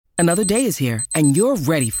Another day is here, and you're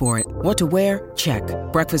ready for it. What to wear? Check.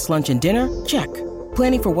 Breakfast, lunch, and dinner? Check.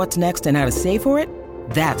 Planning for what's next and how to save for it?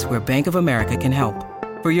 That's where Bank of America can help.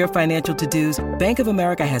 For your financial to-dos, Bank of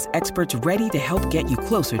America has experts ready to help get you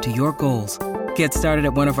closer to your goals. Get started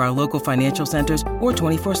at one of our local financial centers or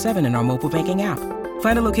 24/7 in our mobile banking app.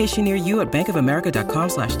 Find a location near you at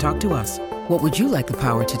bankofamerica.com/talktous. What would you like the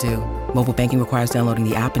power to do? Mobile banking requires downloading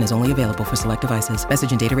the app and is only available for select devices. Message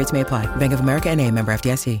and data rates may apply. Bank of America N.A., member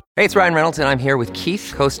FDIC. Hey, it's Ryan Reynolds, and I'm here with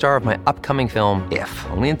Keith, co-star of my upcoming film, If,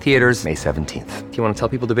 only in theaters May 17th. Do you want to tell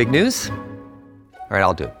people the big news? All right,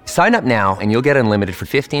 I'll do it. Sign up now and you'll get unlimited for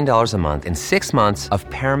 $15 a month and 6 months of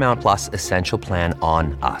Paramount Plus Essential Plan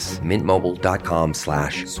on us.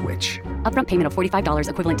 Mintmobile.com/switch. Upfront payment of $45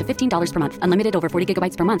 equivalent to $15 per month. Unlimited over 40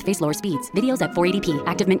 gigabytes per month. Face lower speeds. Videos at 480p.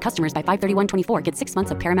 Active Mint customers by 531.24 get 6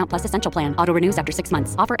 months of Paramount Plus Essential Plan. Auto renews after 6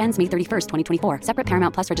 months. Offer ends May 31st, 2024. Separate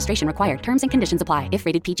Paramount Plus registration required. Terms and conditions apply if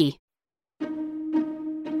rated PG.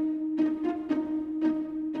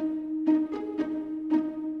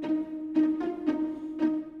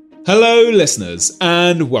 Hello, listeners,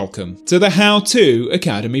 and welcome to the How To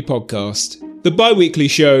Academy podcast, the bi-weekly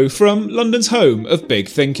show from London's home of big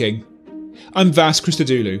thinking. I'm Vas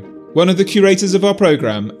Christodoulou, one of the curators of our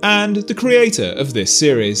programme and the creator of this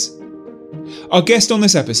series. Our guest on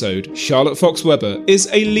this episode, Charlotte Fox Webber, is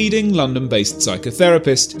a leading London-based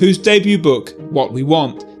psychotherapist whose debut book, What We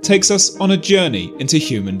Want, takes us on a journey into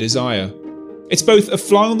human desire. It's both a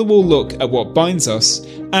fly-on-the-wall look at what binds us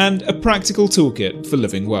and a practical toolkit for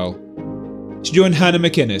living well. She joined Hannah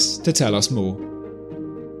McInnes to tell us more.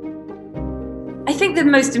 I think the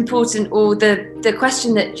most important, or the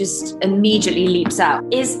question that just immediately leaps out,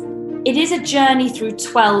 is it is a journey through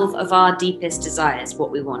 12 of our deepest desires,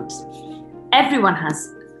 what we want. Everyone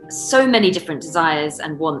has so many different desires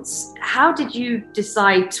and wants. How did you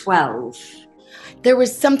decide 12? There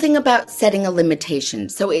was something about setting a limitation.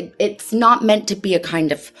 So it's not meant to be a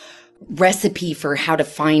kind of recipe for how to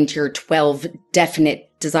find your 12 definite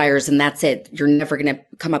desires and that's it. You're never going to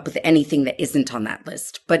come up with anything that isn't on that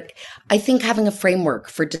list. But I think having a framework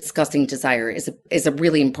for discussing desire is a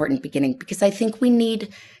really important beginning, because I think we need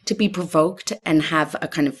to be provoked and have a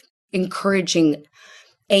kind of encouraging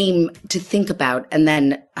aim to think about, and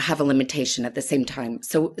then have a limitation at the same time.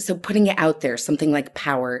 So putting it out there, something like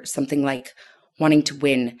power, something like wanting to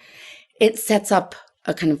win, it sets up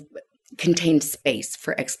a kind of contained space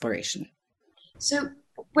for exploration. So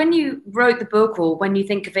when you wrote the book, or when you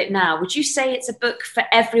think of it now, would you say it's a book for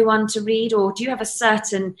everyone to read, or do you have a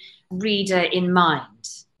certain reader in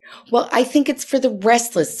mind? Well, I think it's for the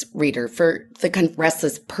restless reader, for the kind of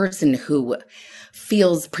restless person who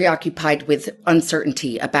feels preoccupied with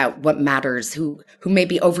uncertainty about what matters, who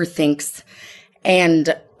maybe overthinks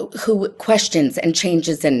and who questions and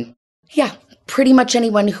changes, and pretty much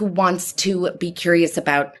anyone who wants to be curious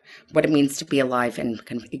about what it means to be alive and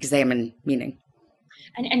kind of examine meaning.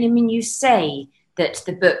 And I mean, you say that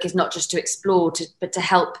the book is not just to explore, but to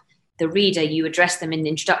help the reader. You address them in the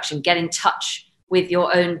introduction, get in touch with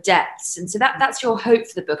your own depths. And so that's your hope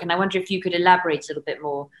for the book. And I wonder if you could elaborate a little bit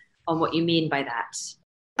more on what you mean by that.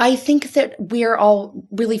 I think that we're all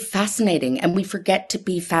really fascinating, and we forget to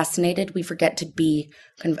be fascinated. We forget to be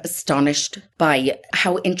kind of astonished by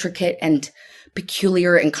how intricate and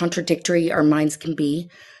peculiar and contradictory our minds can be.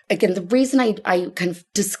 Again, the reason I kind of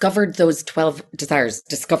discovered those 12 desires,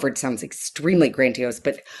 discovered sounds extremely grandiose,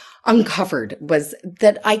 but uncovered, was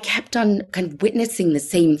that I kept on kind of witnessing the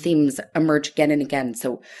same themes emerge again and again.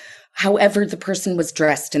 So however the person was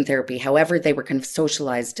dressed in therapy, however they were kind of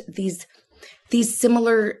socialized, these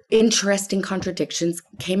similar interesting contradictions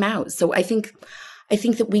came out. So I think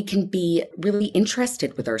that we can be really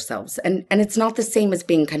interested with ourselves. And it's not the same as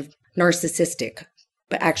being kind of narcissistic,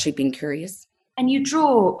 but actually being curious. And you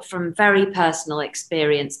draw from very personal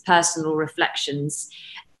experience, personal reflections.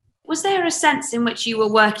 Was there a sense in which you were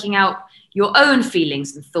working out your own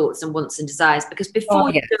feelings and thoughts and wants and desires? Because before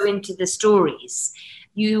you go into the stories,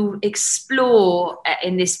 you explore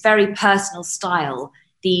in this very personal style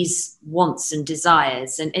these wants and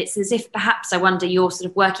desires. And it's as if perhaps, I wonder, you're sort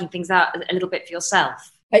of working things out a little bit for yourself.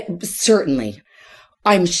 Certainly.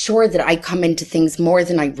 I'm sure that I come into things more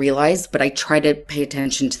than I realize, but I try to pay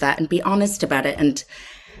attention to that and be honest about it and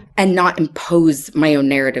not impose my own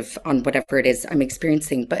narrative on whatever it is I'm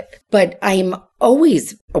experiencing. But I'm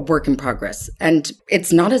always a work in progress, and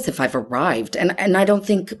it's not as if I've arrived. And I don't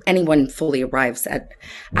think anyone fully arrives at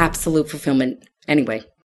absolute fulfillment anyway.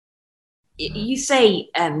 You say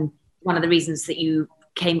one of the reasons that you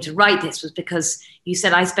came to write this was because you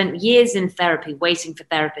said, I spent years in therapy waiting for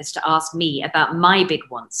therapists to ask me about my big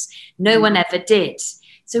wants. No one ever did.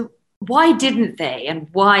 So Why didn't they? And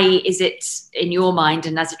why is it, in your mind,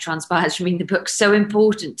 and as it transpires from reading the book, so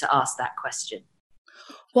important to ask that question?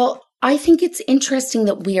 Well, I think it's interesting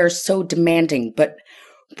that we are so demanding, but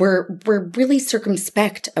we're really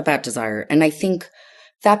circumspect about desire. And I think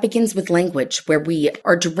that begins with language, where we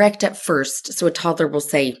are direct at first. So a toddler will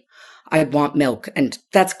say, I want milk. And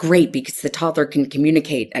that's great because the toddler can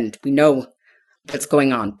communicate and we know what's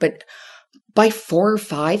going on. But by 4 or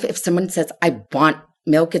 5, if someone says, I want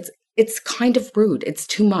milk, it's kind of rude. It's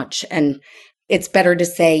too much. And it's better to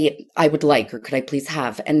say, I would like, or could I please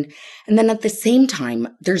have? And then at the same time,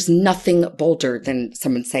 there's nothing bolder than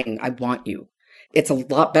someone saying, I want you. It's a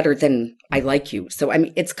lot better than I like you. So, I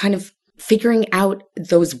mean, it's kind of figuring out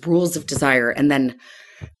those rules of desire and then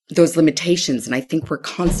those limitations. And I think we're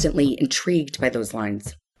constantly intrigued by those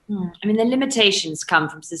lines. I mean, the limitations come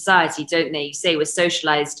from society, don't they? You say we're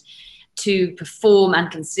socialized to perform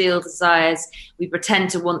and conceal desires. We pretend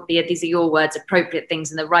to want these are your words, appropriate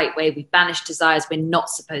things in the right way. We banish desires we're not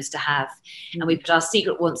supposed to have. And we put our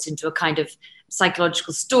secret wants into a kind of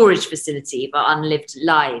psychological storage facility of our unlived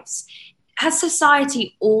lives. Has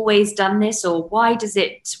society always done this, or why does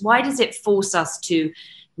it force us to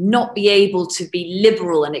not be able to be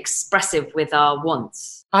liberal and expressive with our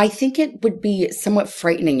wants? I think it would be somewhat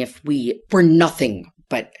frightening if we were nothing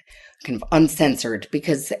but kind of uncensored,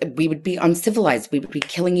 because we would be uncivilized. We would be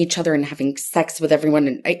killing each other and having sex with everyone,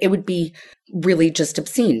 and it would be really just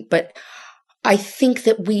obscene. But I think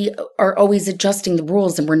that we are always adjusting the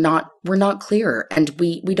rules, and we're not clear, and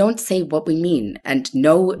we don't say what we mean. And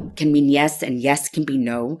no can mean yes, and yes can be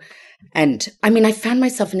no. And I mean, I found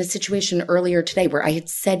myself in a situation earlier today where I had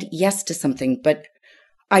said yes to something, but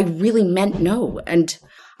I really meant no. And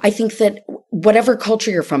I think that whatever culture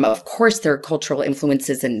you're from, of course, there are cultural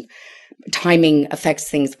influences and timing affects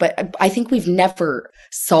things, but I think we've never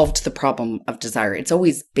solved the problem of desire. It's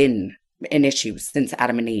always been an issue since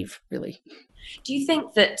Adam and Eve, really. Do you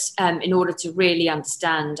think that in order to really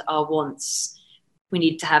understand our wants, we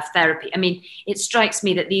need to have therapy? I mean, it strikes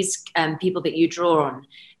me that these people that you draw on,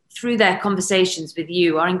 through their conversations with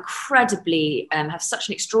you, are incredibly, have such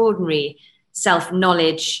an extraordinary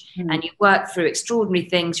self-knowledge, and you work through extraordinary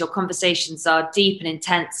things. Your conversations are deep and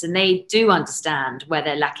intense, and they do understand where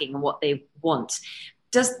they're lacking and what they want.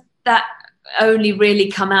 Does that only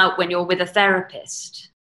really come out when you're with a therapist?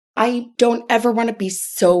 I don't ever want to be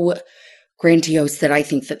so grandiose that I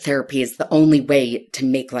think that therapy is the only way to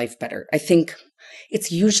make life better. I think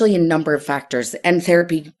it's usually a number of factors, and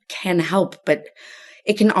therapy can help, but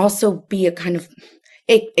it can also be a kind of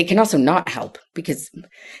It can also not help, because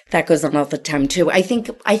that goes on all the time too. I think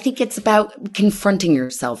it's about confronting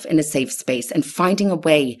yourself in a safe space and finding a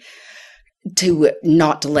way to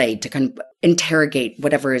not delay, to kind of interrogate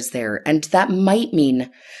whatever is there. And that might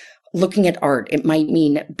mean looking at art. It might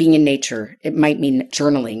mean being in nature. It might mean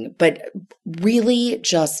journaling, but really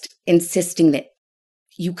just insisting that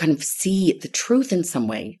you kind of see the truth in some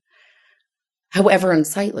way, however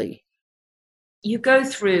unsightly. You go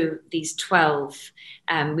through these 12,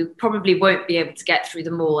 we probably won't be able to get through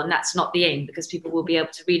them all, and that's not the aim, because people will be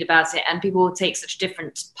able to read about it, and people will take such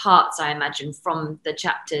different parts, I imagine, from the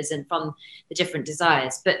chapters and from the different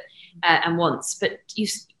desires and wants. But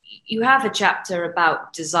you have a chapter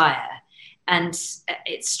about desire, and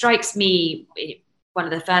it strikes me, one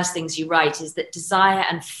of the first things you write is that desire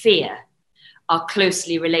and fear are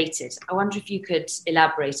closely related. I wonder if you could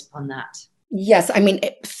elaborate upon that. Yes. I mean,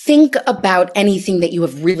 think about anything that you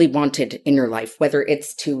have really wanted in your life, whether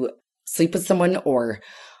it's to sleep with someone or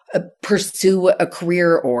pursue a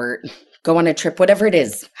career or go on a trip, whatever it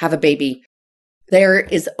is, have a baby. There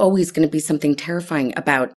is always going to be something terrifying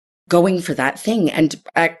about going for that thing. And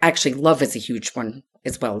actually, love is a huge one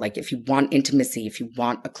as well. Like if you want intimacy, if you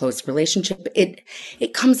want a close relationship,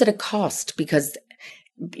 it comes at a cost, because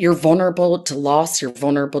you're vulnerable to loss. You're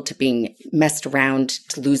vulnerable to being messed around,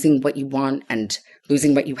 to losing what you want and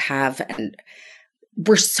losing what you have. And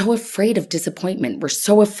we're so afraid of disappointment. We're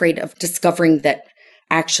so afraid of discovering that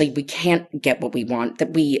actually we can't get what we want,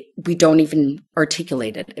 that we don't even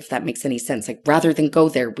articulate it, if that makes any sense. Like rather than go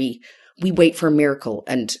there, we wait for a miracle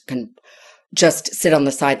and can just sit on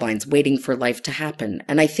the sidelines waiting for life to happen.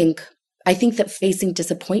 And I think that facing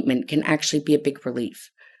disappointment can actually be a big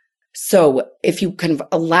relief. So if you kind of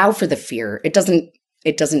allow for the fear, it doesn't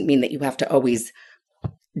mean that you have to always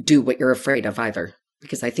do what you're afraid of either,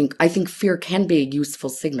 because I think fear can be a useful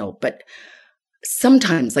signal. But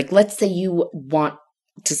sometimes, like let's say you want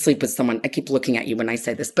to sleep with someone. I keep looking at you when I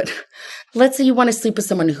say this, but let's say you want to sleep with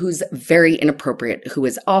someone who's very inappropriate, who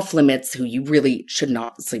is off limits, who you really should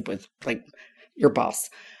not sleep with, like your boss.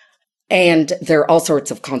 And there are all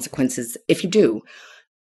sorts of consequences if you do.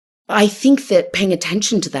 I think that paying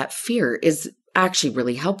attention to that fear is actually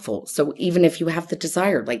really helpful. So even if you have the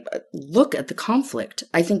desire, like look at the conflict.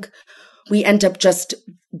 I think we end up just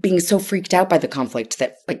being so freaked out by the conflict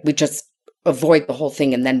that like we just avoid the whole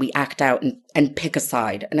thing and then we act out and pick a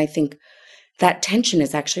side. And I think that tension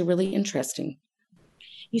is actually really interesting.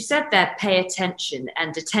 You said there, pay attention,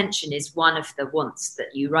 and attention is one of the wants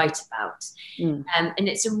that you write about. And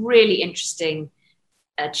it's a really interesting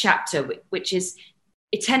chapter, which is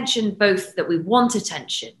attention, both that we want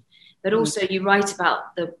attention, but also you write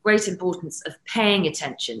about the great importance of paying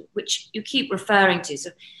attention, which you keep referring to.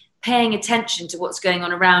 So paying attention to what's going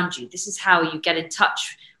on around you. This is how you get in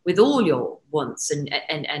touch with all your wants and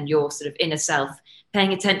your sort of inner self.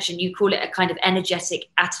 Paying attention, you call it a kind of energetic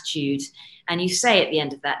attitude. And you say at the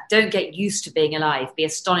end of that, don't get used to being alive, be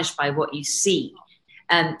astonished by what you see.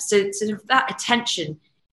 So sort of that attention,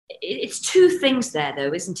 it's two things there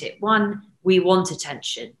though, isn't it? One, we want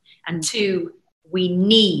attention, and two, we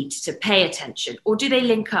need to pay attention. Or do they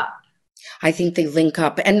link up? I think they link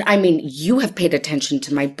up. And I mean, you have paid attention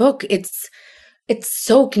to my book. It's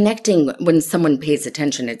so connecting when someone pays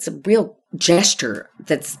attention. It's a real gesture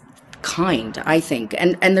that's kind, I think.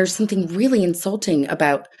 And there's something really insulting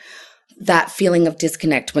about that feeling of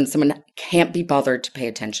disconnect when someone can't be bothered to pay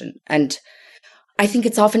attention. And I think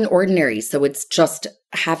it's often ordinary. So it's just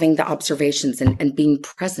having the observations and being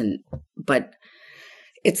present, but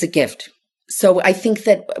it's a gift. So I think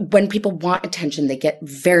that when people want attention, they get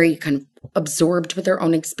very kind of absorbed with their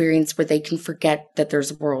own experience where they can forget that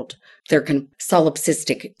there's a world. They're kind of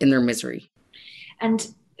solipsistic in their misery. And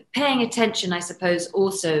paying attention, I suppose,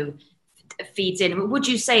 also feeds in. Would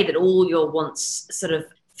you say that all your wants sort of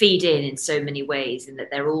feed in so many ways, and that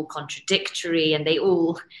they're all contradictory and they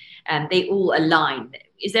all align?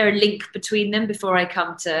 Is there a link between them before I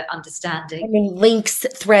come to understanding? I mean, links,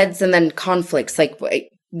 threads, and then conflicts. Like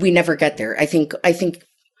we never get there. I think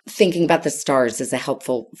thinking about the stars is a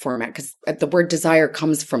helpful format because the word desire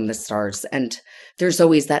comes from the stars, and there's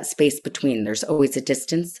always that space between. There's always a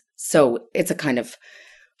distance. So it's a kind of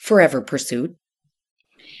forever pursuit.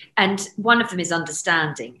 And one of them is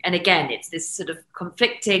understanding. And again, it's this sort of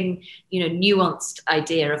conflicting, nuanced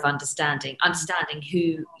idea of understanding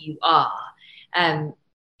who you are. I'm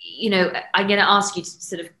going to ask you to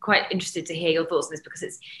sort of quite interested to hear your thoughts on this, because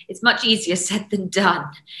it's much easier said than done.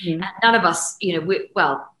 And none of us,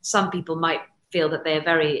 some people might feel that they are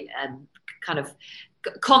very kind of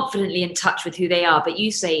confidently in touch with who they are, but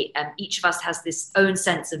you say each of us has this own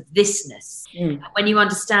sense of thisness. When you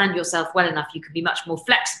understand yourself well enough, you can be much more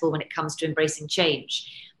flexible when it comes to embracing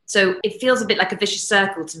change. So it feels a bit like a vicious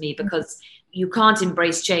circle to me, because you can't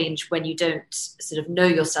embrace change when you don't sort of know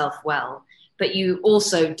yourself well, but you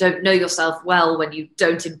also don't know yourself well when you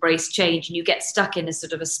don't embrace change, and you get stuck in a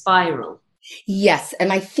sort of a spiral. Yes.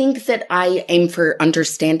 And I think that I aim for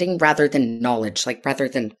understanding rather than knowledge, rather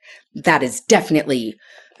than that is definitely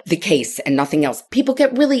the case and nothing else. People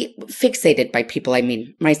get really fixated by people. I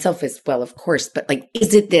mean, myself as well, of course, but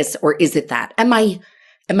is it this or is it that? Am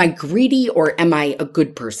I greedy or am I a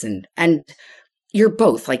good person? And you're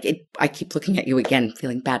both. I keep looking at you again,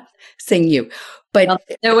 feeling bad saying you, but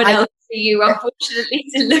no one else for you, unfortunately,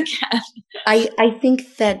 to look at. I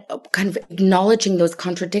think that kind of acknowledging those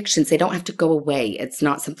contradictions, they don't have to go away. It's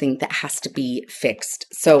not something that has to be fixed.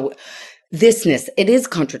 So thisness, it is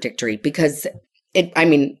contradictory because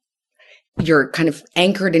you're kind of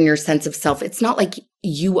anchored in your sense of self. It's not like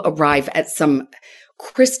you arrive at some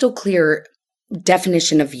crystal clear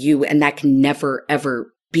definition of you and that can never,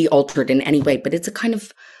 ever be altered in any way. But it's a kind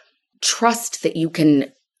of trust that you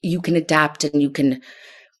can adapt and you can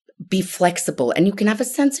be flexible and you can have a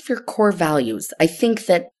sense of your core values. I think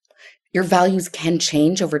that your values can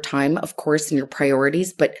change over time, of course, and your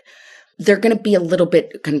priorities, but they're going to be a little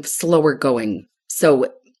bit kind of slower going.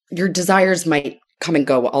 So your desires might come and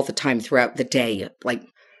go all the time throughout the day,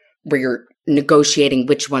 where you're negotiating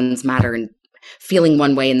which ones matter and feeling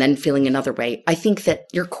one way and then feeling another way. I think that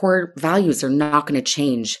your core values are not going to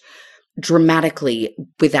change dramatically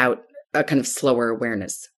without a kind of slower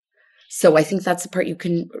awareness. So I think that's the part you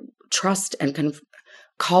can trust and kind of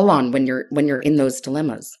call on when you're in those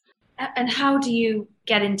dilemmas. And how do you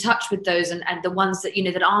get in touch with those and the ones that,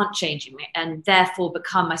 that aren't changing and therefore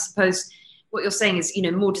become, I suppose, what you're saying is,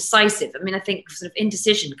 more decisive? I mean, I think sort of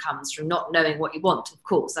indecision comes from not knowing what you want. Of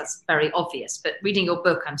course, that's very obvious. But reading your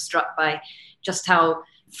book, I'm struck by just how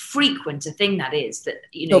frequent a thing that is, that,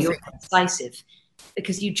 you're decisive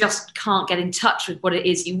because you just can't get in touch with what it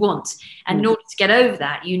is you want. And in order to get over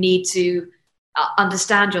that, you need to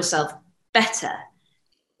understand yourself better.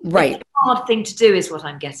 Right. It's a hard thing to do is what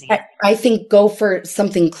I'm getting at. I think go for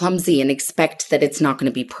something clumsy and expect that it's not going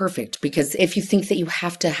to be perfect, because if you think that you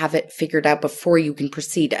have to have it figured out before you can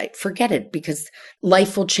proceed, forget it, because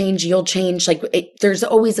life will change, you'll change. There's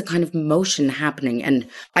always a kind of motion happening. And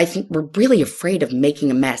I think we're really afraid of making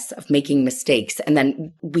a mess, of making mistakes. And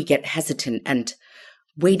then we get hesitant, and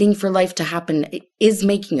waiting for life to happen is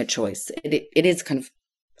making a choice. It is kind of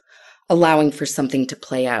allowing for something to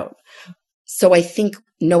play out. So I think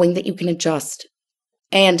knowing that you can adjust.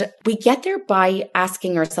 And we get there by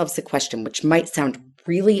asking ourselves a question, which might sound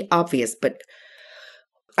really obvious, but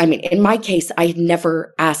I mean, in my case, I had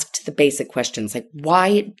never asked the basic questions like,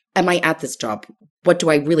 why am I at this job? What do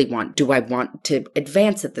I really want? Do I want to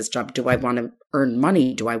advance at this job? Do I want to earn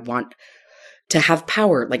money? Do I want to have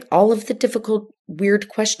power? Like all of the difficult, weird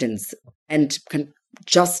questions, and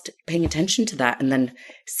just paying attention to that and then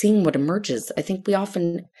seeing what emerges. I think we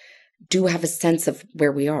often do have a sense of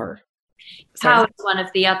where we are. Power is one of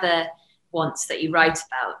the other wants that you write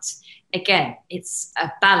about. Again, it's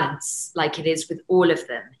a balance, like it is with all of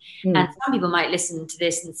them. And some people might listen to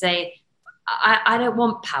this and say, I don't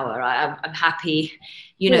want power. I'm happy,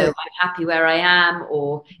 I'm happy where I am,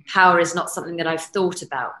 or power is not something that I've thought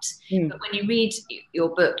about. But when you read your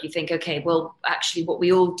book, you think, okay, well, actually what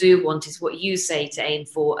we all do want is what you say to aim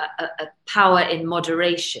for, a power in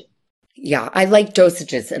moderation. Yeah, I like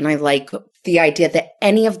dosages, and I like the idea that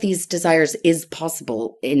any of these desires is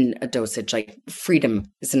possible in a dosage. Like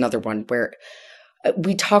freedom is another one where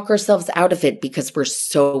we talk ourselves out of it because we're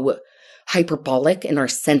so hyperbolic in our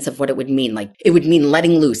sense of what it would mean. Like it would mean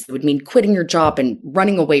letting loose. It would mean quitting your job and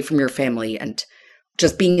running away from your family and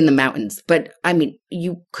just being in the mountains. But I mean,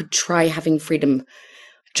 you could try having freedom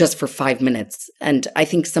just for 5 minutes. And I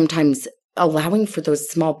think sometimes allowing for those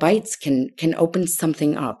small bites can open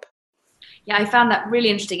something up. Yeah, I found that really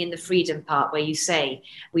interesting in the freedom part where you say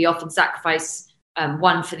we often sacrifice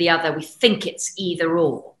one for the other. We think it's either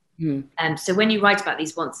or. So when you write about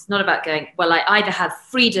these wants, it's not about going, well, I either have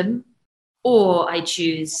freedom or I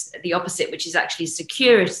choose the opposite, which is actually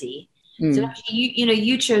security. So actually,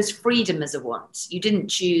 you chose freedom as a want. You didn't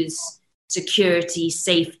choose security,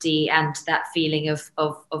 safety, and that feeling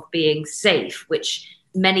of being safe, which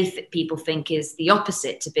many people think is the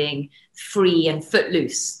opposite to being free and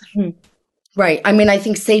footloose. Right. I mean, I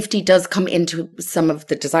think safety does come into some of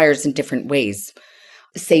the desires in different ways.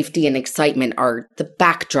 Safety and excitement are the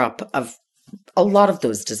backdrop of a lot of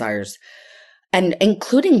those desires. And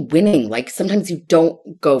including winning, like sometimes you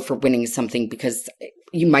don't go for winning something because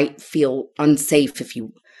you might feel unsafe if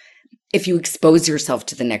you expose yourself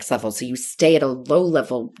to the next level. So you stay at a low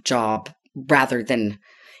level job rather than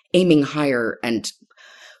aiming higher and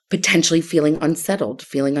potentially feeling unsettled,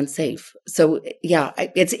 feeling unsafe. So yeah,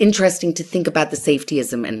 it's interesting to think about the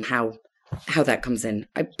safetyism and how that comes in.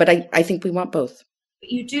 But I think we want both.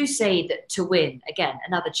 You do say that to win, again,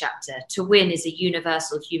 another chapter, to win is a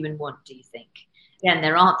universal human want, do you think? Again,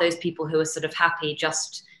 there aren't those people who are sort of happy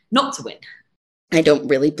just not to win. I don't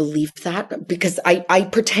really believe that because I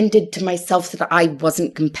pretended to myself that I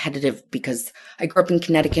wasn't competitive because I grew up in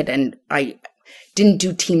Connecticut and I didn't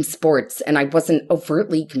do team sports and I wasn't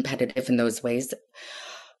overtly competitive in those ways.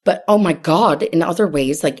 But oh my God, in other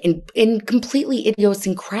ways, like in completely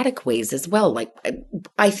idiosyncratic ways as well. Like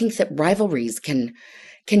I think that rivalries can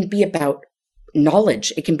be about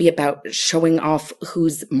knowledge. It can be about showing off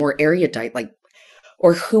who's more erudite, like,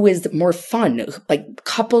 or who is more fun. Like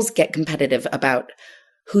couples get competitive about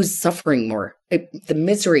who's suffering more. The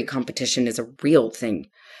misery competition is a real thing.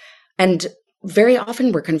 And very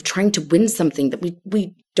often we're kind of trying to win something that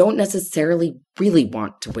we don't necessarily really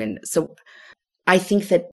want to win. So I think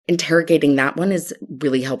that interrogating that one is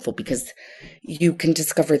really helpful because you can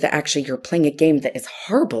discover that actually you're playing a game that is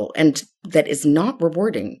horrible and that is not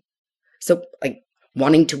rewarding. So like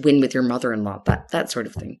wanting to win with your mother-in-law, that sort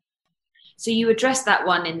of thing. So you address that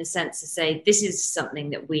one in the sense to say, this is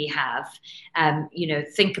something that we have,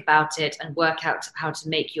 think about it and work out how to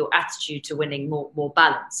make your attitude to winning more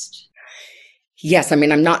balanced. Yes, I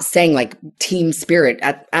mean, I'm not saying like team spirit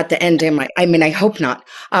at the end. I hope not.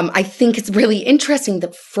 I think it's really interesting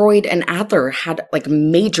that Freud and Adler had like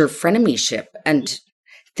major frenemyship and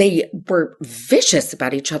they were vicious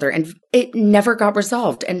about each other and it never got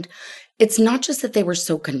resolved. And it's not just that they were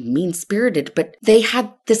so kind of mean-spirited, but they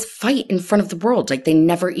had this fight in front of the world. Like they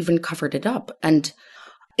never even covered it up. And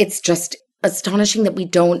it's just astonishing that we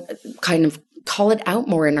don't kind of call it out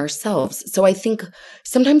more in ourselves. So I think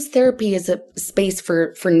sometimes therapy is a space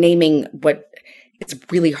for naming what it's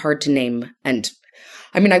really hard to name. And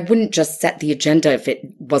I mean, I wouldn't just set the agenda if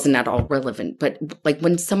it wasn't at all relevant, but like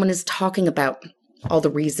when someone is talking about all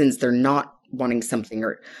the reasons they're not wanting something,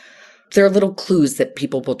 or there are little clues that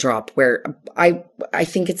people will drop where I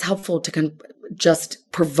think it's helpful to kind of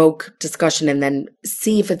just provoke discussion and then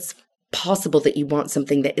see if it's possible that you want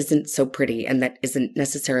something that isn't so pretty and that isn't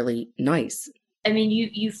necessarily nice. I mean,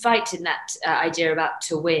 you fight in that idea about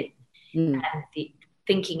to win and the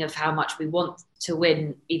thinking of how much we want to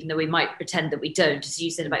win, even though we might pretend that we don't, as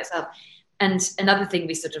you said about yourself. And another thing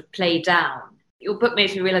we sort of play down. Your book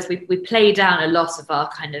makes me realize we play down a lot of our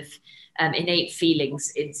kind of innate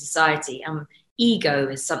feelings in society. Ego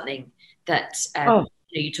is something that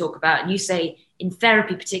you talk about, and you say in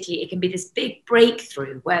therapy particularly, it can be this big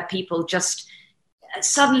breakthrough where people just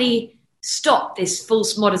suddenly stop this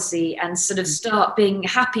false modesty and sort of start being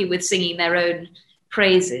happy with singing their own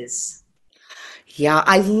praises. Yeah,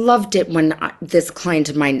 I loved it when this client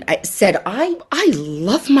of mine said, I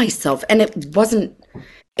love myself. And it wasn't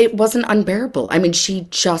unbearable. I mean, she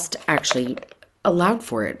just actually allowed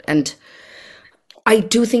for it. And I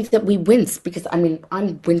do think that we wince because, I mean,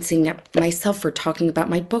 I'm wincing at myself for talking about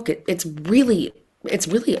my book. It's really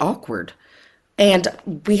awkward. And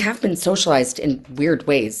we have been socialized in weird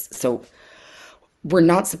ways. So we're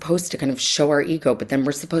not supposed to kind of show our ego, but then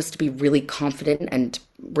we're supposed to be really confident and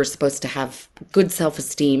we're supposed to have good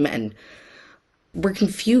self-esteem, and we're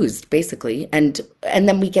confused basically. And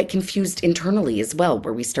then we get confused internally as well,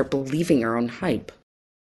 where we start believing our own hype.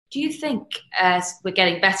 Do you think we're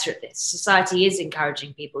getting better at this? Society is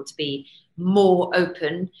encouraging people to be more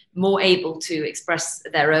open, more able to express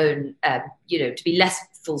their own, to be less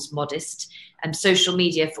false modest. And social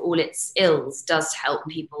media, for all its ills, does help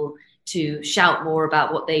people to shout more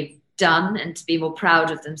about what they've done and to be more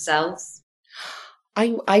proud of themselves.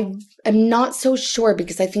 I am not so sure,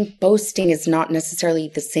 because I think boasting is not necessarily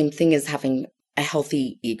the same thing as having a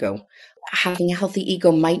healthy ego. Having a healthy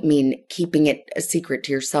ego might mean keeping it a secret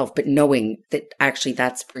to yourself, but knowing that actually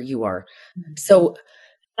that's where you are. So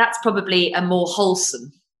that's probably a more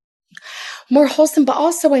wholesome, but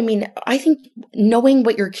also, I mean, I think knowing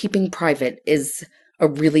what you're keeping private is a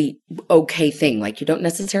really okay thing. Like, you don't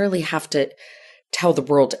necessarily have to tell the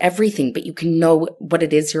world everything, but you can know what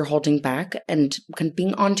it is you're holding back, and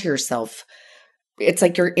being onto yourself. It's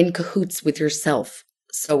like you're in cahoots with yourself.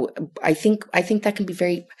 So I think that can be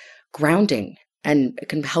very grounding, and it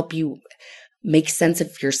can help you make sense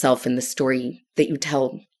of yourself in the story that you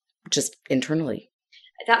tell just internally.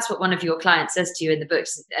 That's what one of your clients says to you in the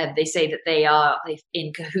books. They say that they are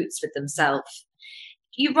in cahoots with themselves.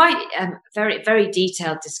 You write very, very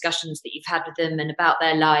detailed discussions that you've had with them and about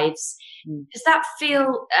their lives. Does that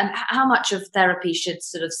feel, how much of therapy should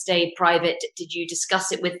sort of stay private? Did you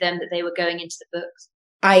discuss it with them that they were going into the books?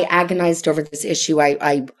 I agonized over this issue.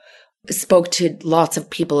 I spoke to lots of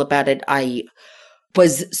people about it. I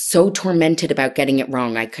was so tormented about getting it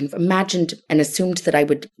wrong. I kind of imagined and assumed that I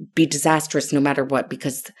would be disastrous no matter what,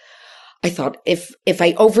 because I thought if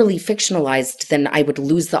I overly fictionalized, then I would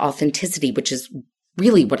lose the authenticity, which is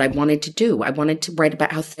really what I wanted to do. I wanted to write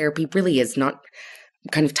about how therapy really is, not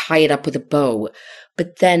kind of tie it up with a bow.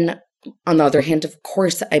 But then on the other hand, of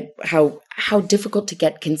course, how difficult to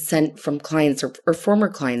get consent from clients or former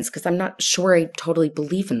clients, because I'm not sure I totally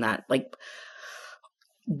believe in that. Like,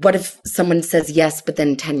 what if someone says yes, but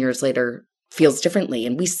then 10 years later feels differently,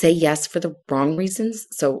 and we say yes for the wrong reasons?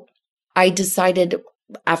 So I decided,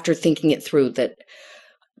 after thinking it through, that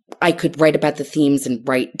I could write about the themes and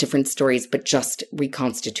write different stories, but just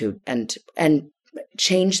reconstitute and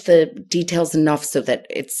change the details enough so that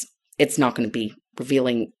it's not going to be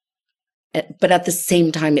revealing. But at the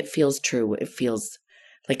same time, it feels true. It feels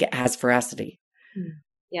like it has veracity.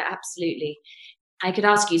 Yeah, absolutely. I could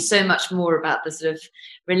ask you so much more about the sort of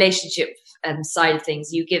relationship side of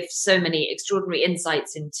things. You give so many extraordinary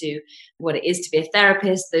insights into what it is to be a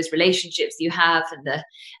therapist, those relationships you have, and the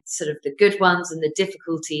sort of the good ones and the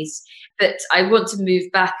difficulties. But I want to move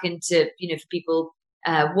back into, for people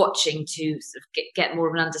watching, to sort of get more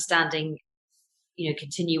of an understanding,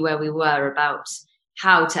 continue where we were about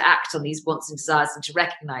how to act on these wants and desires and to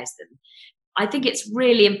recognize them. I think it's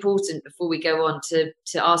really important, before we go on, to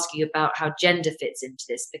ask you about how gender fits into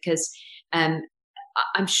this, because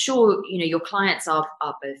I'm sure, your clients are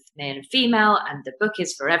both male and female, and the book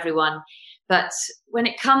is for everyone. But when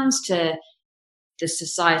it comes to the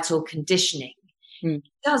societal conditioning, it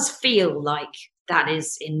does feel like that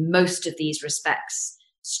is, in most of these respects,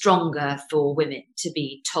 stronger for women to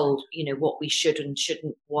be told, what we should and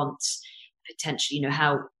shouldn't want, potentially,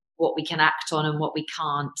 what we can act on and what we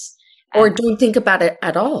can't. Or don't think about it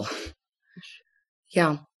at all.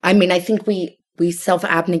 Yeah. I mean, I think we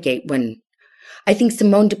self-abnegate when... I think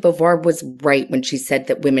Simone de Beauvoir was right when she said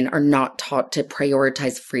that women are not taught to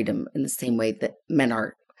prioritize freedom in the same way that men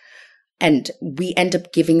are. And we end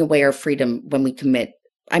up giving away our freedom when we commit.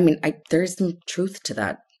 I mean, there's some truth to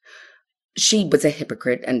that. She was a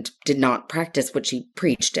hypocrite and did not practice what she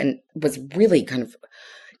preached and was really kind of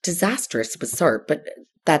disastrous with Sartre. But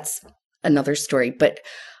that's another story. But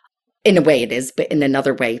in a way it is, but in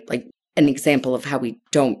another way, like an example of how we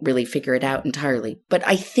don't really figure it out entirely. But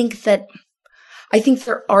I think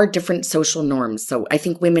there are different social norms. So I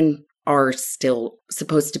think women are still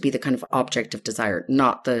supposed to be the kind of object of desire,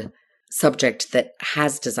 not the subject that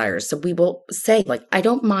has desires. So we will say, like, I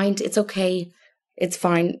don't mind, it's okay, it's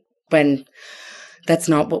fine, when that's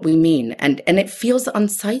not what we mean. And it feels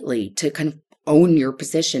unsightly to kind of own your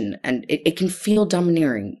position, and it can feel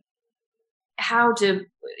domineering.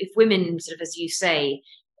 If women sort of, as you say,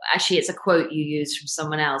 actually it's a quote you use from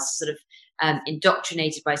someone else, sort of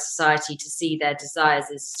indoctrinated by society to see their desires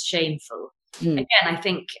as shameful. Again, I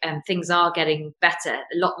think things are getting better.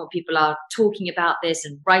 A lot more people are talking about this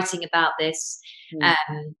and writing about this.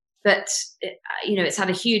 But, it's had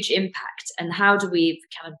a huge impact. And how do we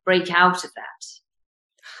kind of break out of that?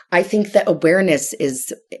 I think that awareness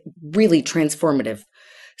is really transformative.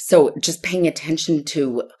 So just paying attention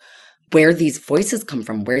to where these voices come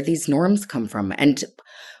from, where these norms come from, and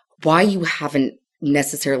why you haven't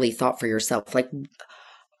necessarily thought for yourself. Like,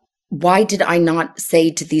 why did I not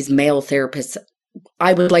say to these male therapists,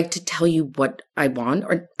 I would like to tell you what I want,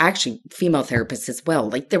 or actually female therapists as well.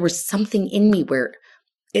 Like, there was something in me where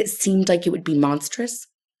it seemed like it would be monstrous.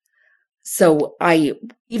 So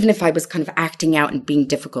even if I was kind of acting out and being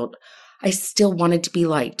difficult, I still wanted to be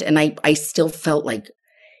liked. And I still felt like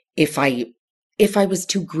if I was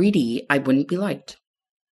too greedy, I wouldn't be liked.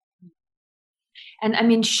 And I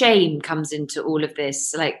mean, shame comes into all of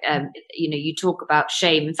this. Like, you talk about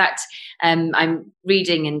shame. In fact, I'm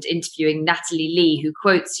reading and interviewing Natalie Lee, who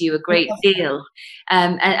quotes you a great deal.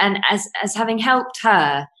 And as having helped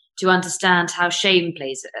her to understand how shame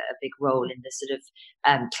plays a big role in the sort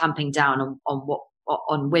of clamping down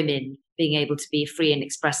on women being able to be free and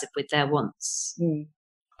expressive with their wants.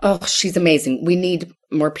 Oh, she's amazing. We need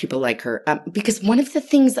more people like her. Because one of the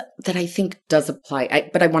things that I think does apply,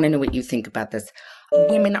 but I want to know what you think about this.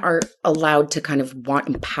 Women are allowed to kind of want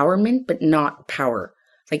empowerment, but not power.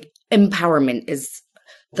 Like, empowerment is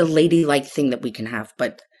the ladylike thing that we can have,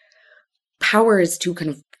 but power is too kind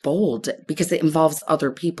of bold because it involves other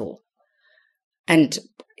people. And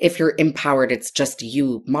if you're empowered, it's just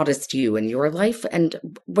you, modest you in your life. And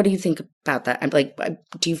what do you think about that? I'm like,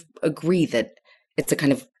 do you agree that it's a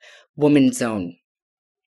kind of woman zone?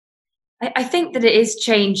 I think that it is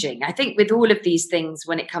changing. I think with all of these things,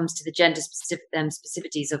 when it comes to the gender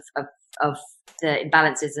specificities of the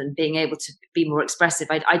imbalances and being able to be more expressive,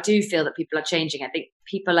 I do feel that people are changing. I think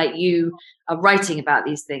people like you are writing about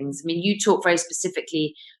these things. I mean, you talk very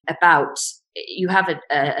specifically about, you have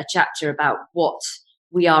a chapter about what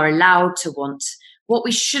we are allowed to want, what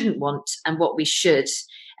we shouldn't want, and what we should.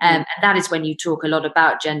 And that is when you talk a lot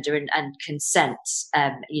about gender and consent,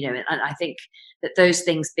 and I think that those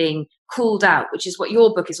things being called out, which is what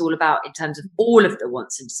your book is all about in terms of all of the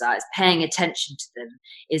wants and desires, paying attention to them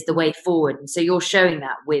is the way forward. And so you're showing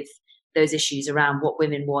that with those issues around what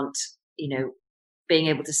women want, being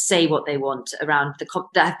able to say what they want around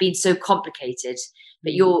that have been so complicated,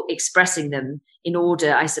 but you're expressing them in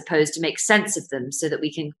order, I suppose, to make sense of them so that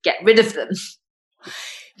we can get rid of them.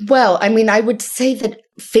 Well, I mean, I would say that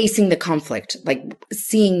facing the conflict, like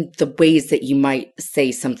seeing the ways that you might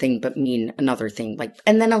say something but mean another thing, like,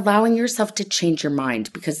 and then allowing yourself to change your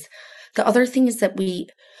mind, because the other thing is that we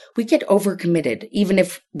get overcommitted, even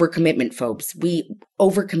if we're commitment phobes. We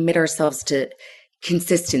overcommit ourselves to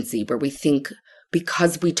consistency, where we think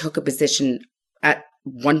because we took a position at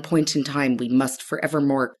one point in time, we must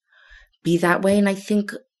forevermore be that way. And I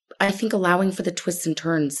think allowing for the twists and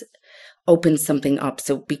turns opens something up.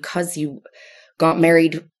 So because you got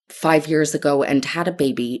married 5 years ago and had a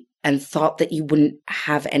baby and thought that you wouldn't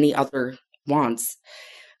have any other wants,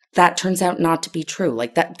 that turns out not to be true.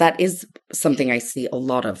 Like that is something I see a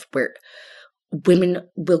lot of, where women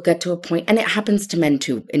will get to a point, and it happens to men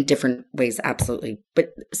too in different ways, absolutely. But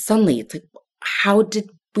suddenly it's like, how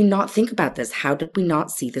did we not think about this? How did we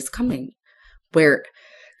not see this coming? Where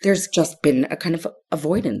there's just been a kind of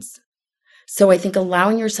avoidance. So I think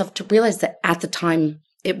allowing yourself to realize that at the time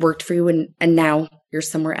it worked for you, and now you're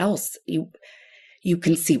somewhere else. You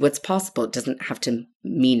can see what's possible. It doesn't have to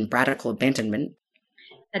mean radical abandonment.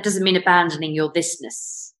 That doesn't mean abandoning your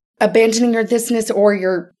thisness. Abandoning your thisness or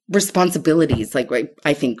your responsibilities. Like,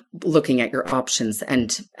 I think looking at your options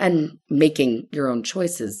and making your own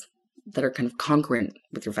choices that are kind of congruent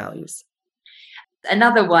with your values.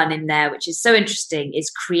 Another one in there, which is so interesting,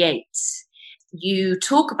 is create. you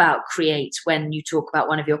talk about create when you talk about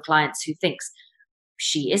one of your clients who thinks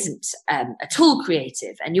she isn't at all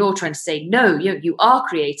creative, and you're trying to say, no, you are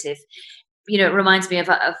creative. It reminds me of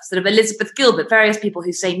sort of Elizabeth Gilbert, various people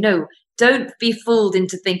who say, no, don't be fooled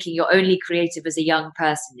into thinking you're only creative as a young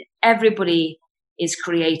person. Everybody is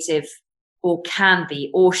creative, or can be,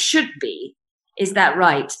 or should be. Is that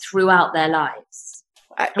right? Throughout their lives?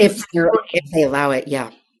 If they allow it, yeah.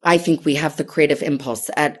 I think we have the creative impulse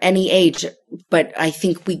at any age, but I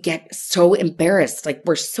think we get so embarrassed. Like,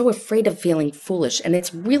 we're so afraid of feeling foolish. And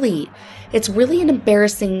it's really an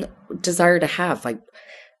embarrassing desire to have. Like,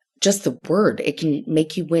 just the word, it can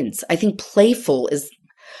make you wince. I think playful is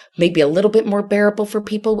maybe a little bit more bearable for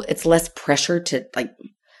people. It's less pressure to like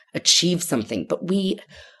achieve something, but we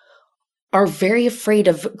are very afraid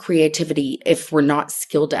of creativity if we're not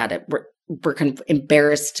skilled at it. We're kind of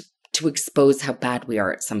embarrassed to expose how bad we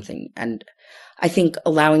are at something. And I think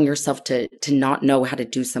allowing yourself to not know how to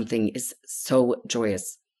do something is so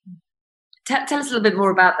joyous. Tell us a little bit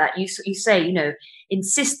more about that. You say,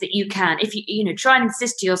 insist that you can. If you try and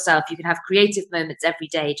insist to yourself, you can have creative moments every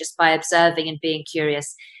day just by observing and being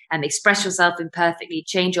curious, and express yourself imperfectly,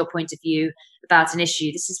 change your point of view about an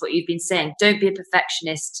issue. This is what you've been saying. Don't be a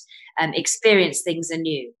perfectionist. Experience things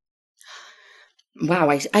anew. Wow,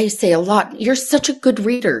 I say a lot. You're such a good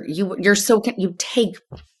reader. You take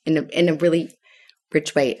in a really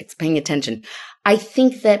rich way. It's paying attention. I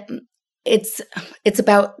think that it's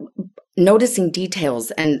about noticing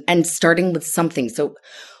details and starting with something. So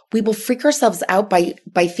we will freak ourselves out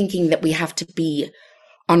by thinking that we have to be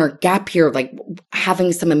on our gap year, like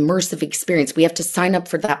having some immersive experience. We have to sign up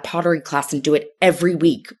for that pottery class and do it every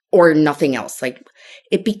week or nothing else. Like,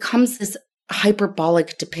 it becomes this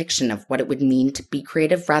hyperbolic depiction of what it would mean to be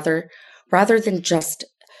creative rather than just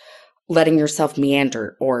letting yourself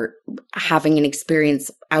meander or having an experience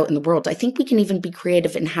out in the world. I think we can even be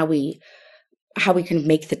creative in how we can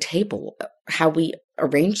make the table, how we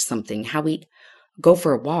arrange something, how we go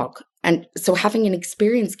for a walk. And so having an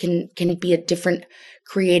experience can be a different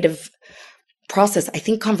creative process. I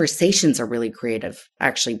think conversations are really creative,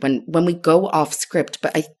 actually, when we go off script.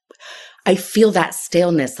 But I feel that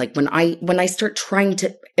staleness. Like when I start trying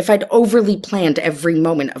to, if I'd overly planned every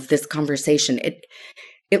moment of this conversation,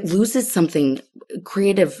 it loses something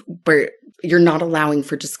creative where you're not allowing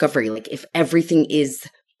for discovery. Like if everything is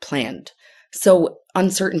planned. So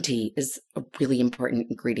uncertainty is a really important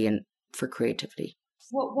ingredient for creativity.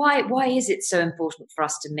 Why is it so important for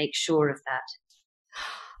us to make sure of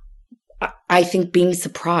that? I think being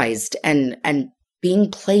surprised and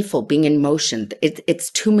being playful, being in motion,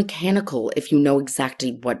 it's too mechanical if you know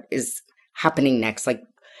exactly what is happening next. Like,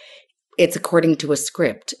 it's according to a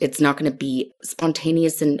script. It's not going to be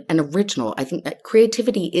spontaneous and original. I think that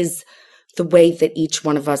creativity is the way that each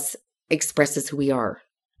one of us expresses who we are.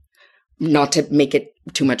 Not to make it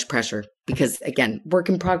too much pressure, because again, work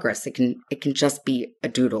in progress. It can just be a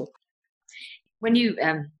doodle. When you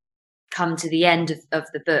come to the end of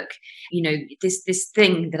the book, this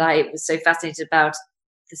thing that I was so fascinated about,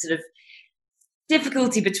 the sort of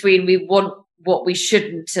difficulty between we want what we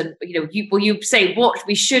shouldn't, and you say what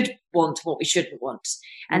we should want, what we shouldn't want,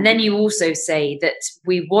 and then you also say that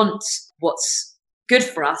we want what's good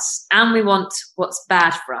for us and we want what's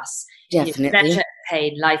bad for us. Definitely. Pleasure,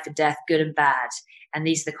 pain, life and death, good and bad, and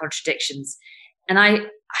these are the contradictions. And I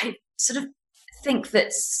sort of think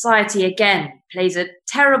that society again plays a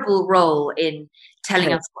terrible role in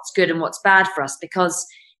telling us what's good and what's bad for us, because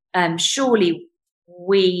surely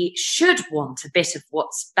we should want a bit of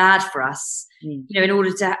what's bad for us, in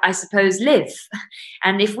order to, I suppose, live.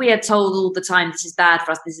 And if we are told all the time this is bad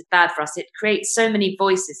for us, this is bad for us, it creates so many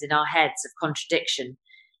voices in our heads of contradiction.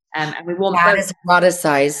 And we want bad is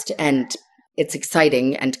eroticized and it's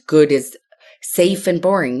exciting, and good is safe and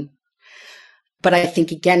boring. But I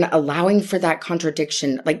think, again, allowing for that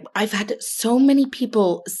contradiction, like I've had so many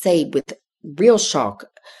people say with real shock,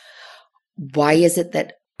 why is it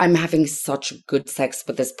that I'm having such good sex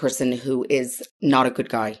with this person who is not a good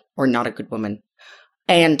guy or not a good woman?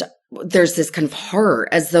 And there's this kind of horror,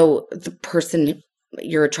 as though the person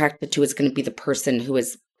you're attracted to is going to be the person who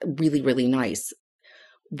is really, really nice.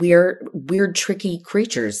 We're weird, tricky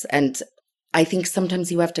creatures. And I think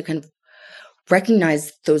sometimes you have to kind of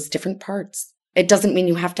recognize those different parts. It doesn't mean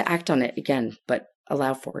you have to act on it again, but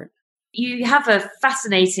allow for it. You have a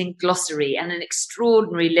fascinating glossary and an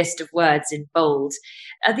extraordinary list of words in bold.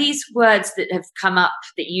 Are these words that have come up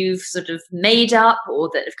that you've sort of made up, or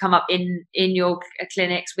that have come up in your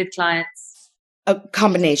clinics with clients? A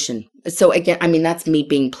combination. So again, I mean, that's me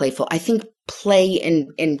being playful. I think play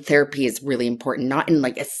in therapy is really important, not in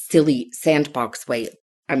like a silly sandbox way.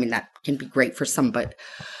 I mean, that can be great for some, but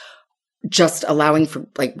just allowing for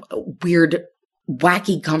like weird,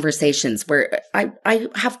 wacky conversations where I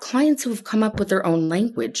have clients who have come up with their own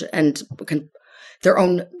language and their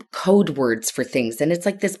own code words for things. And it's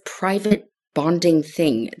like this private bonding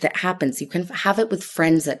thing that happens. You can have it with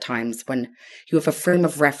friends at times when you have a frame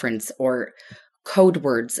of reference or code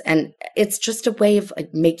words. And it's just a way of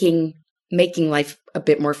like making life a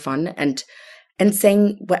bit more fun and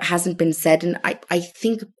saying what hasn't been said. And I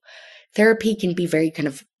think therapy can be very kind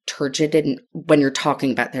of turgid. And when you're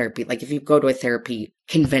talking about therapy, like if you go to a therapy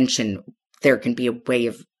convention, there can be a way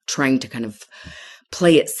of trying to kind of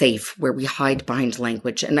play it safe where we hide behind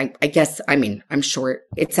language. And I guess, I mean, I'm sure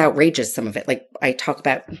it's outrageous, some of it. Like I talk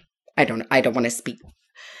about, I don't want to speak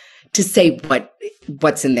to say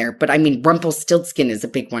what's in there, but I mean, Rumpelstiltskin is a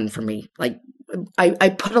big one for me. Like I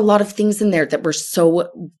put a lot of things in there that were so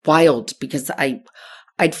wild because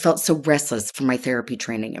I'd felt so restless from my therapy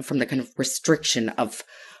training and from the kind of restriction of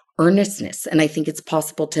earnestness. And I think it's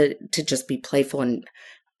possible to just be playful and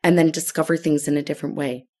then discover things in a different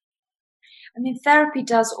way. I mean, therapy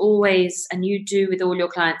does always, and you do with all your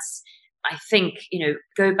clients, I think,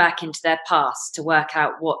 go back into their past to work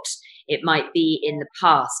out what it might be in the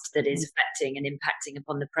past that is affecting and impacting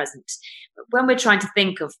upon the present. But when we're trying to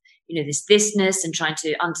think of, this thisness and trying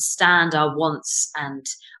to understand our wants and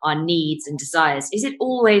our needs and desires, is it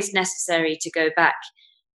always necessary to go back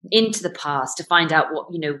into the past to find out what,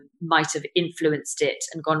 might have influenced it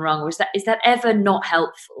and gone wrong? Or is that ever not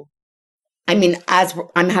helpful? I mean, as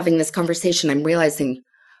I'm having this conversation, I'm realizing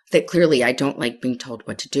that clearly I don't like being told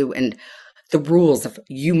what to do and the rules of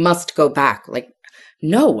you must go back. Like,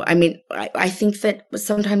 no, I mean, I think that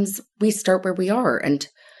sometimes we start where we are, and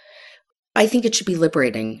I think it should be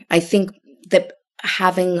liberating. I think that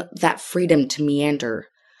having that freedom to meander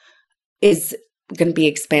is going to be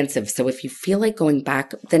expansive. So if you feel like going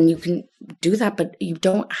back, then you can do that, but you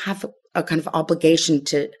don't have a kind of obligation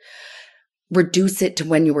to reduce it to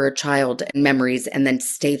when you were a child and memories and then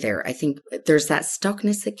stay there. I think there's that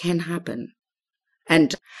stuckness that can happen.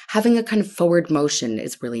 And having a kind of forward motion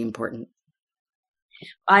is really important.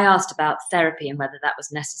 I asked about therapy and whether that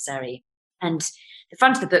was necessary. And the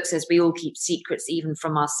front of the book says we all keep secrets even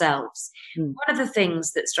from ourselves. One of the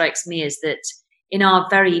things that strikes me is that in our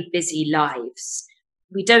very busy lives,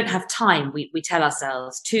 we don't have time, we tell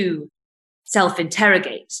ourselves, to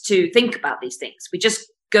self-interrogate, to think about these things. We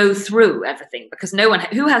just go through everything because no one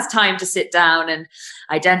who has time to sit down and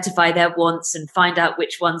identify their wants and find out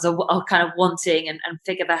which ones are kind of wanting and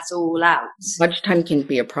figure that all out. Much time can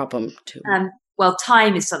be a problem too. Well,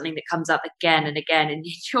 time is something that comes up again and again in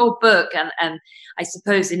your book. And I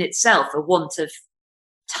suppose in itself, a want of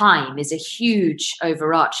time is a huge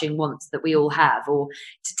overarching want that we all have, or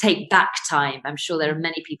to take back time. I'm sure there are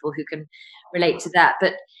many people who can relate to that.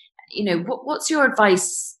 But, what's your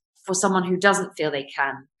advice for someone who doesn't feel they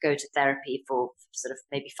can go to therapy for sort of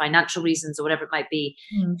maybe financial reasons or whatever it might be,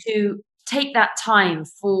 to take that time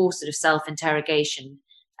for sort of self-interrogation,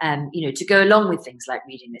 to go along with things like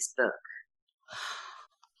reading this book?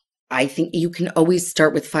 I think you can always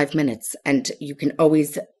start with 5 minutes, and you can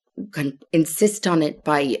always kind of insist on it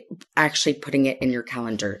by actually putting it in your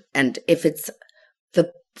calendar. And if it's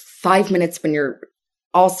the 5 minutes when you're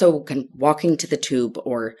also kind of walking to the tube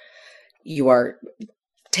or you are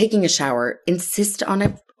taking a shower, insist on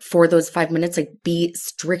it for those 5 minutes. Like, be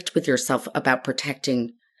strict with yourself about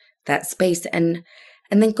protecting that space and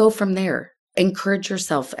then go from there. Encourage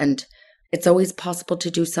yourself, and it's always possible to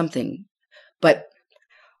do something. But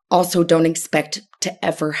also don't expect to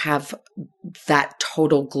ever have that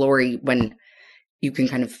total glory when you can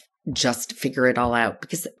kind of just figure it all out,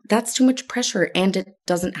 because that's too much pressure and it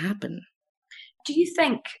doesn't happen. Do you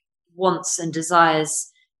think wants and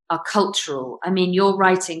desires are cultural? I mean, you're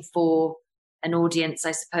writing for an audience,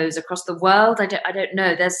 I suppose, across the world. I don't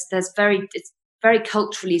know. It's very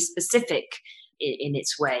culturally specific in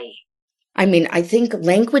its way. I mean, I think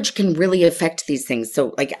language can really affect these things.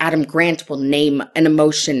 So like Adam Grant will name an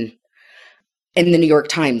emotion in the New York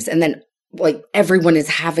Times, and then like everyone is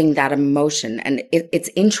having that emotion. And it's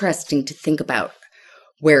interesting to think about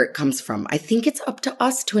where it comes from. I think it's up to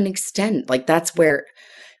us to an extent. Like that's where,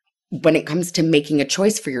 when it comes to making a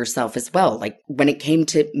choice for yourself as well, like when it came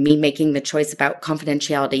to me making the choice about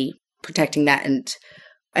confidentiality, protecting that and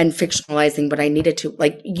fictionalizing what I needed to,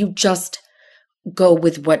 like you just go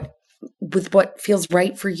with what feels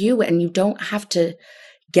right for you. And you don't have to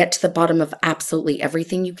get to the bottom of absolutely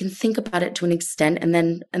everything. You can think about it to an extent and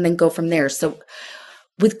then go from there. So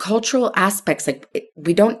with cultural aspects, like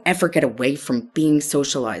we don't ever get away from being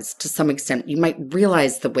socialized to some extent. You might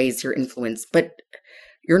realize the ways you're influenced, but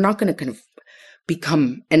you're not going to kind of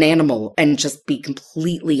become an animal and just be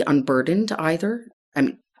completely unburdened either. I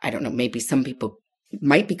mean, I don't know, maybe some people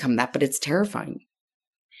might become that, but it's terrifying.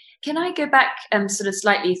 Can I go back sort of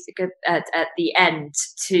slightly at the end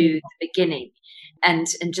to the beginning and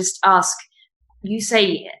just ask, you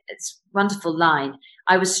say, it's a wonderful line,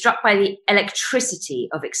 I was struck by the electricity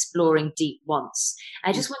of exploring deep wants.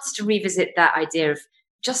 I just wanted to revisit that idea of,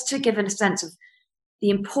 just to give a sense of the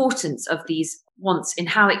importance of these wants in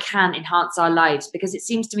how it can enhance our lives, because it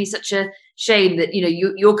seems to me such a shame that,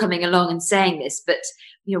 you're coming along and saying this, but,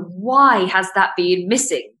 why has that been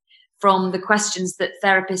missing from the questions that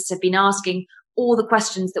therapists have been asking, or the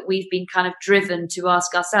questions that we've been kind of driven to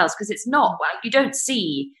ask ourselves? Because it's not, you don't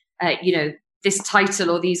see, this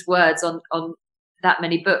title or these words on that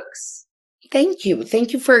many books. Thank you.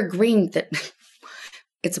 Thank you for agreeing that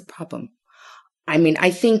it's a problem. I mean,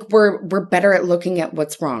 I think we're better at looking at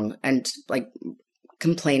what's wrong and like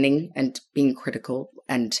complaining and being critical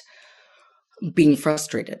and being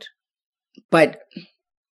frustrated. But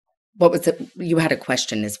what was it? You had a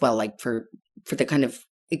question as well, like for the kind of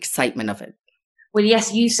excitement of it. Well,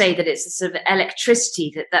 yes, you say that it's a sort of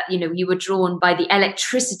electricity that you were drawn by the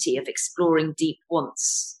electricity of exploring deep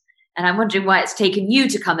wants. And I'm wondering why it's taken you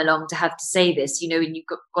to come along to have to say this, and you've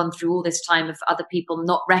gone through all this time of other people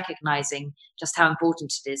not recognizing just how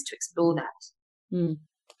important it is to explore that.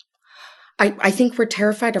 I think we're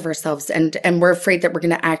terrified of ourselves and we're afraid that we're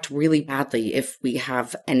going to act really badly if we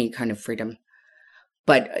have any kind of freedom.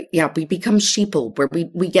 But yeah, we become sheeple where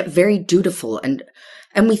we get very dutiful and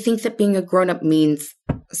we think that being a grown-up means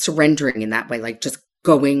surrendering in that way, like just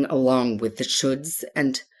going along with the shoulds.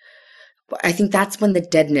 And I think that's when the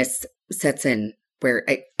deadness sets in, where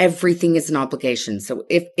everything is an obligation. So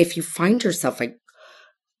if you find yourself like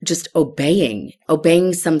just obeying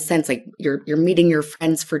some sense, like you're meeting your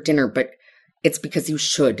friends for dinner, but it's because you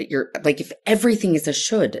should. You're like, if everything is a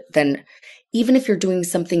should, then even if you're doing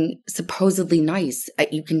something supposedly nice,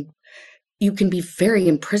 you can be very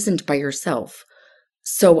imprisoned by yourself.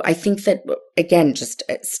 So I think that, again, just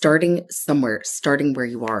starting somewhere, starting where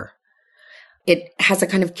you are, it has a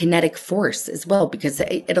kind of kinetic force as well, because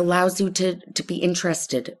it allows you to be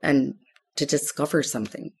interested and to discover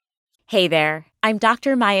something. Hey there, I'm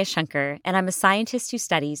Dr. Maya Shankar, and I'm a scientist who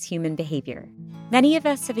studies human behavior. Many of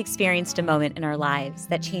us have experienced a moment in our lives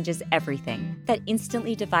that changes everything, that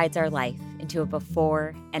instantly divides our life into a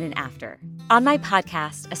before and an after. On my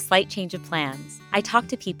podcast, A Slight Change of Plans, I talk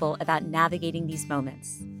to people about navigating these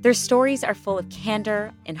moments. Their stories are full of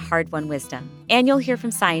candor and hard-won wisdom. And you'll hear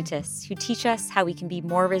from scientists who teach us how we can be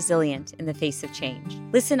more resilient in the face of change.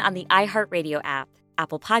 Listen on the iHeartRadio app,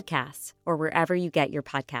 Apple Podcasts, or wherever you get your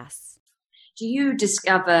podcasts. Do you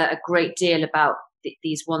discover a great deal about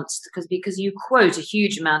these wants? Because you quote a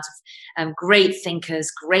huge amount of great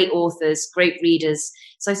thinkers, great authors, great readers.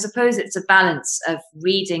 So I suppose it's a balance of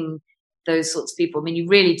reading those sorts of people. I mean, you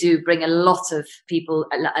really do bring a lot of people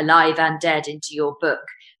alive and dead into your book.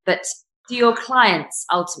 But do your clients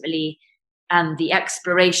ultimately, and the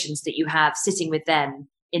explorations that you have sitting with them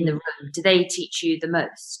in the room, do they teach you the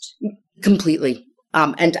most? Completely.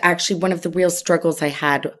 And actually, one of the real struggles I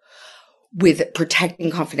had with protecting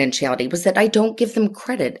confidentiality was that I don't give them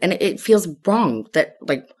credit. And it feels wrong that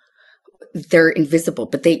like they're invisible,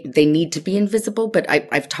 but they need to be invisible. But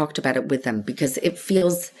I've talked about it with them because it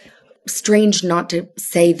feels strange not to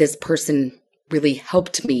say this person really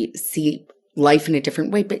helped me see life in a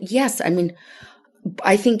different way. But yes, I mean,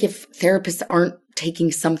 I think if therapists aren't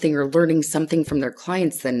taking something or learning something from their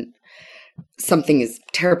clients, then something is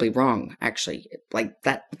terribly wrong, actually. Like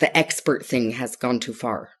that, the expert thing has gone too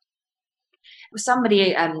far.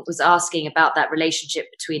 Somebody was asking about that relationship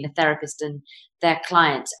between a therapist and their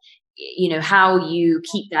client, how you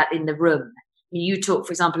keep that in the room. You talk,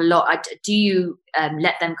 for example, a lot. Do you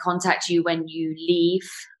let them contact you when you leave,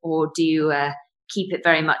 or do you keep it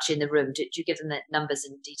very much in the room? Do you give them the numbers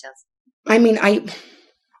and details? I mean,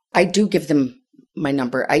 I do give them my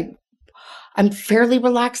number. I'm fairly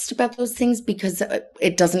relaxed about those things because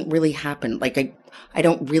it doesn't really happen. Like I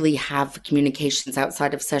don't really have communications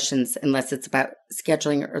outside of sessions unless it's about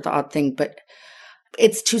scheduling or the odd thing, but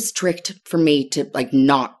it's too strict for me to like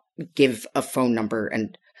not give a phone number.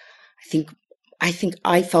 And I think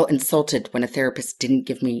I felt insulted when a therapist didn't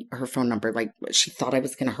give me her phone number. Like she thought I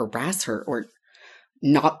was going to harass her or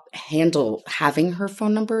not handle having her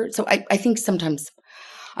phone number. So I think sometimes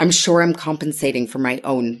I'm sure I'm compensating for my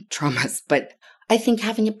own traumas, but I think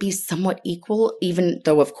having it be somewhat equal, even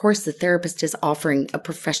though, of course, the therapist is offering a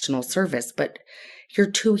professional service, but you're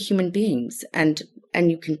two human beings and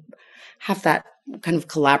you can have that kind of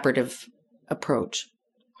collaborative approach.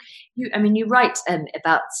 You write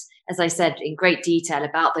about as I said, in great detail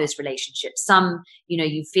about those relationships. Some,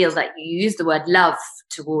 you feel that you use the word love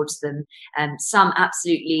towards them, and some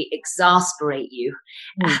absolutely exasperate you.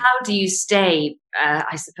 How do you stay,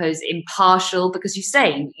 I suppose, impartial? Because you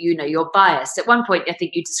say, you're biased. At one point, I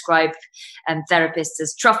think you described therapists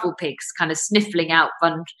as truffle pigs, kind of sniffling out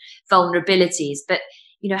vulnerabilities. But,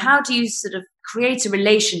 how do you sort of create a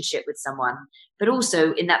relationship with someone, but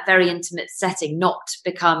also in that very intimate setting, not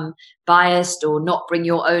become biased or not bring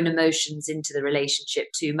your own emotions into the relationship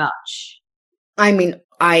too much? I mean,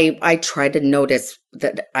 I try to notice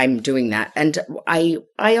that I'm doing that. And I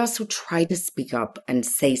also try to speak up and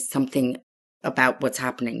say something about what's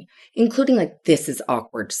happening, including like, this is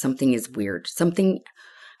awkward. Something is weird. Something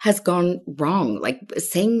has gone wrong. Like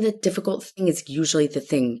saying the difficult thing is usually the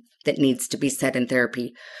thing that needs to be said in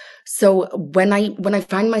therapy. So when I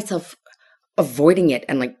find myself avoiding it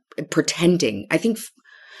and like pretending, I think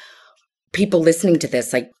people listening to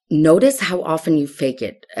this, like notice how often you fake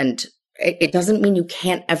it. And it doesn't mean you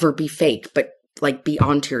can't ever be fake, but like be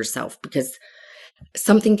onto yourself, because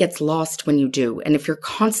something gets lost when you do. And if you're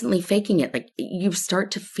constantly faking it, like you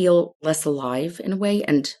start to feel less alive in a way,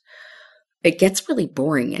 and it gets really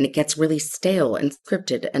boring and it gets really stale and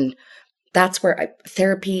scripted. And that's where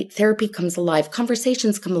therapy comes alive.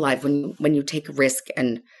 Conversations come alive when you take a risk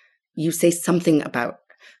and you say something about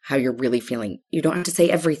how you're really feeling. You don't have to say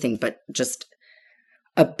everything, but just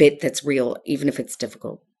a bit that's real, even if it's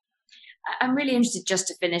difficult. I'm really interested, just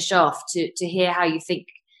to finish off, to hear how you think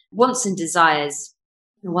wants and desires,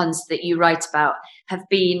 the ones that you write about, have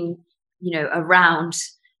been, around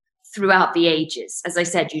throughout the ages. As I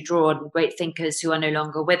said, you draw on great thinkers who are no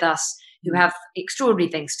longer with us, who have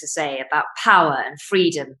extraordinary things to say about power and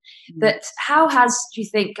freedom. But how has, do you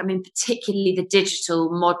think, particularly the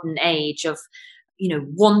digital modern age of,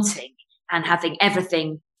 wanting and having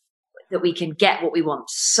everything, that we can get what we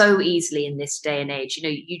want so easily in this day and age?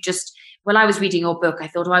 When I was reading your book, I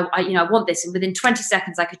thought, I want this. And within 20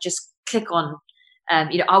 seconds, I could just click on,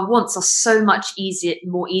 our wants are so much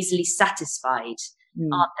more easily satisfied,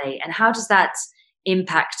 aren't they? And how does that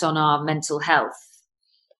impact on our mental health?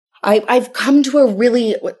 I've come to a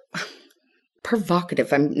really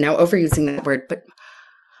provocative, I'm now overusing that word, but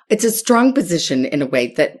it's a strong position in a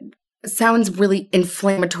way that sounds really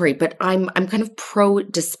inflammatory, but I'm kind of pro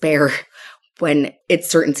despair when it's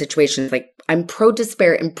certain situations. Like I'm pro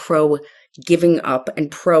despair and pro giving up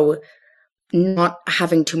and pro not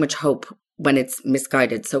having too much hope when it's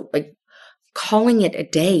misguided. So like calling it a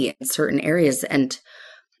day in certain areas and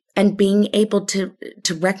being able to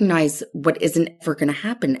recognize what isn't ever going to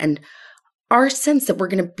happen, and our sense that we're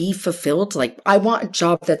going to be fulfilled. Like I want a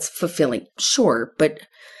job that's fulfilling, sure, but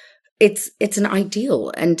it's an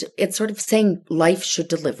ideal, and it's sort of saying life should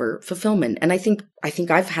deliver fulfillment. And I think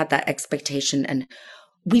I've had that expectation, and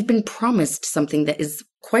we've been promised something that is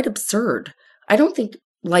quite absurd. I don't think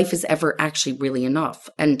life is ever actually really enough.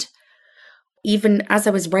 And even as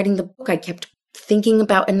I was writing the book, I kept thinking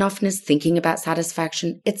about enoughness, thinking about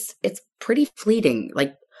satisfaction. It's pretty fleeting.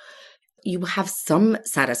 Like you have some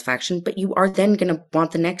satisfaction, but you are then going to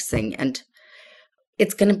want the next thing, and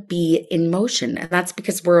it's going to be in motion. And that's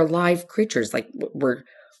because we're alive creatures. Like we're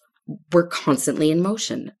constantly in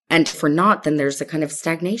motion. And if we're not, then there's a kind of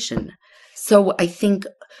stagnation. So I think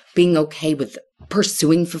being okay with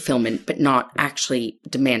pursuing fulfillment, but not actually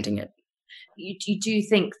demanding it. You do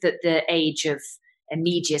think that the age of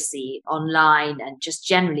immediacy online, and just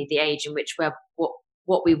generally the age in which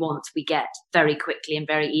what we want, we get very quickly and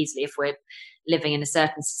very easily if we're living in a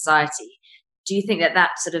certain society, do you think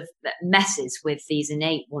that sort of that messes with these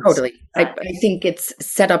innate wants? Totally. I think it's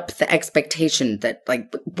set up the expectation that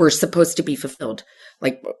like we're supposed to be fulfilled.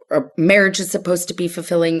 Like our marriage is supposed to be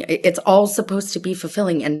fulfilling. It's all supposed to be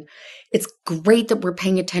fulfilling. And it's great that we're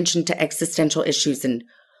paying attention to existential issues and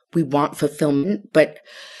we want fulfillment, but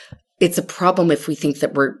it's a problem if we think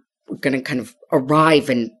that we're going to kind of arrive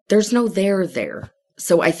and there's no there.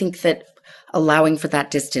 So I think that allowing for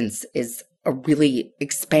that distance is a really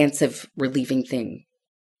expansive, relieving thing.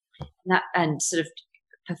 And sort of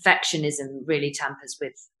perfectionism really tampers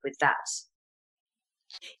with that.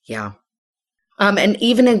 Yeah. And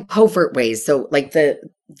even in covert ways. So like the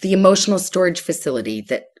emotional storage facility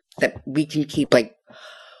that we can keep, like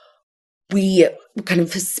we kind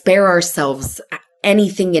of spare ourselves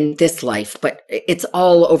anything in this life, but it's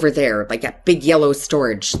all over there, like a big yellow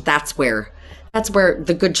storage. That's where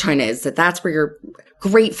the good china is. That's where your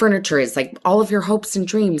great furniture is, like all of your hopes and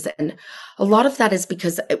dreams. And a lot of that is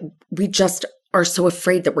because we just are so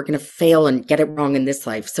afraid that we're going to fail and get it wrong in this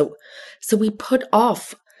life. So we put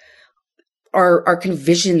off our kind of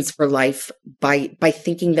visions for life by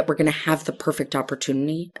thinking that we're going to have the perfect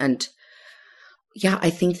opportunity. And yeah, I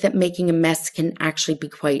think that making a mess can actually be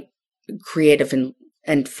quite creative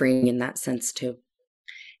and freeing in that sense too.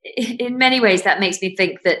 In many ways, that makes me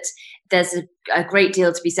think that there's a great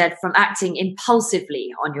deal to be said from acting impulsively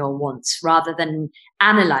on your wants rather than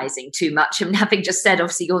analysing too much. And having just said,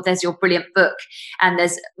 obviously, there's your brilliant book, and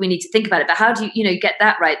we need to think about it. But how do you get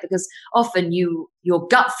that right? Because often your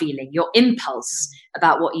gut feeling, your impulse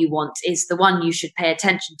about what you want is the one you should pay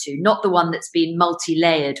attention to, not the one that's been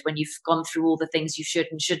multi-layered when you've gone through all the things you should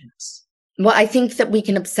and shouldn't. Well, I think that we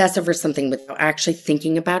can obsess over something without actually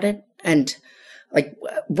thinking about it. And like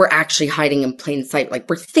we're actually hiding in plain sight. Like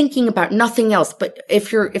we're thinking about nothing else. But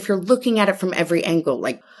if you're looking at it from every angle,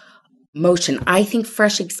 like motion, I think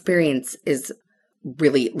fresh experience is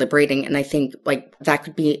really liberating. And I think like that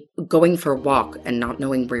could be going for a walk and not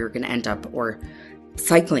knowing where you're going to end up, or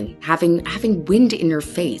cycling, having wind in your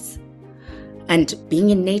face and being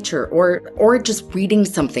in nature, or just reading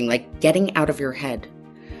something, like getting out of your head.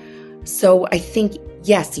 So I think,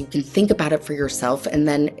 yes, you can think about it for yourself, and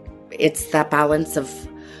then it's that balance of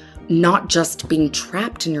not just being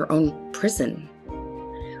trapped in your own prison.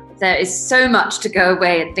 There is so much to go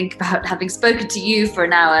away and think about, having spoken to you for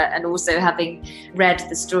an hour and also having read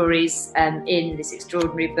the stories in this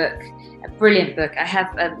extraordinary book. A brilliant book. I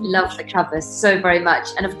have loved the covers so very much.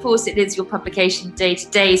 And of course, it is your publication day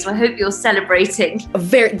today, so I hope you're celebrating.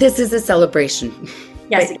 This is a celebration.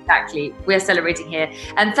 Yes, exactly. We're celebrating here.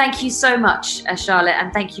 And thank you so much, Charlotte,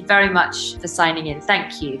 and thank you very much for signing in.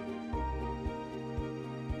 Thank you.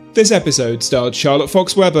 This episode starred Charlotte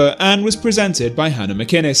Fox Webber and was presented by Hannah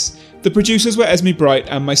McInnes. The producers were Esme Bright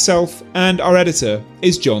and myself, and our editor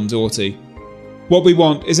is John Doughty. What We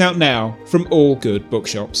Want is out now from all good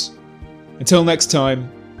bookshops. Until next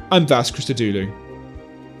time, I'm Vas Christodoulou.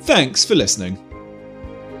 Thanks for listening.